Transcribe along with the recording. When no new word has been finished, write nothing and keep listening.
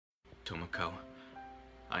Tomoko,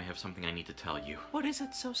 I have something I need to tell you. What is it,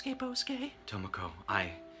 Sosuke Bosuke? Tomoko,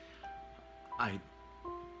 I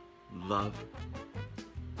love...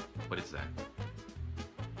 What is that?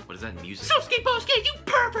 What is that music? Sosuke Bosuke, you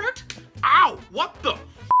pervert! Ow! What the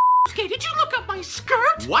Sosuke, did you look up my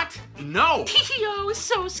skirt? What? No! Oh,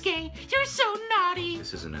 Sosuke, you're so naughty.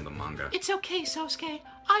 This isn't in the manga. It's okay, Sosuke.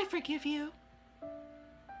 I forgive you.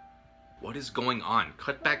 What is going on?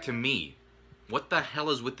 Cut back to me. What the hell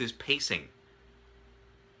is with this pacing?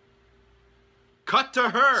 Cut to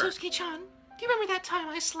her! Sosuke-chan, do you remember that time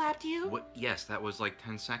I slapped you? What? Yes, that was like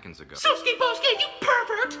 10 seconds ago. Sosuke Bosuke, you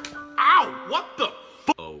pervert! Ow! What the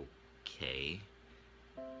Okay.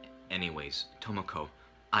 Anyways, Tomoko,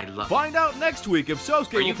 I love... Find out next week if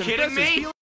Sosuke Are will you confess kidding his me? feelings.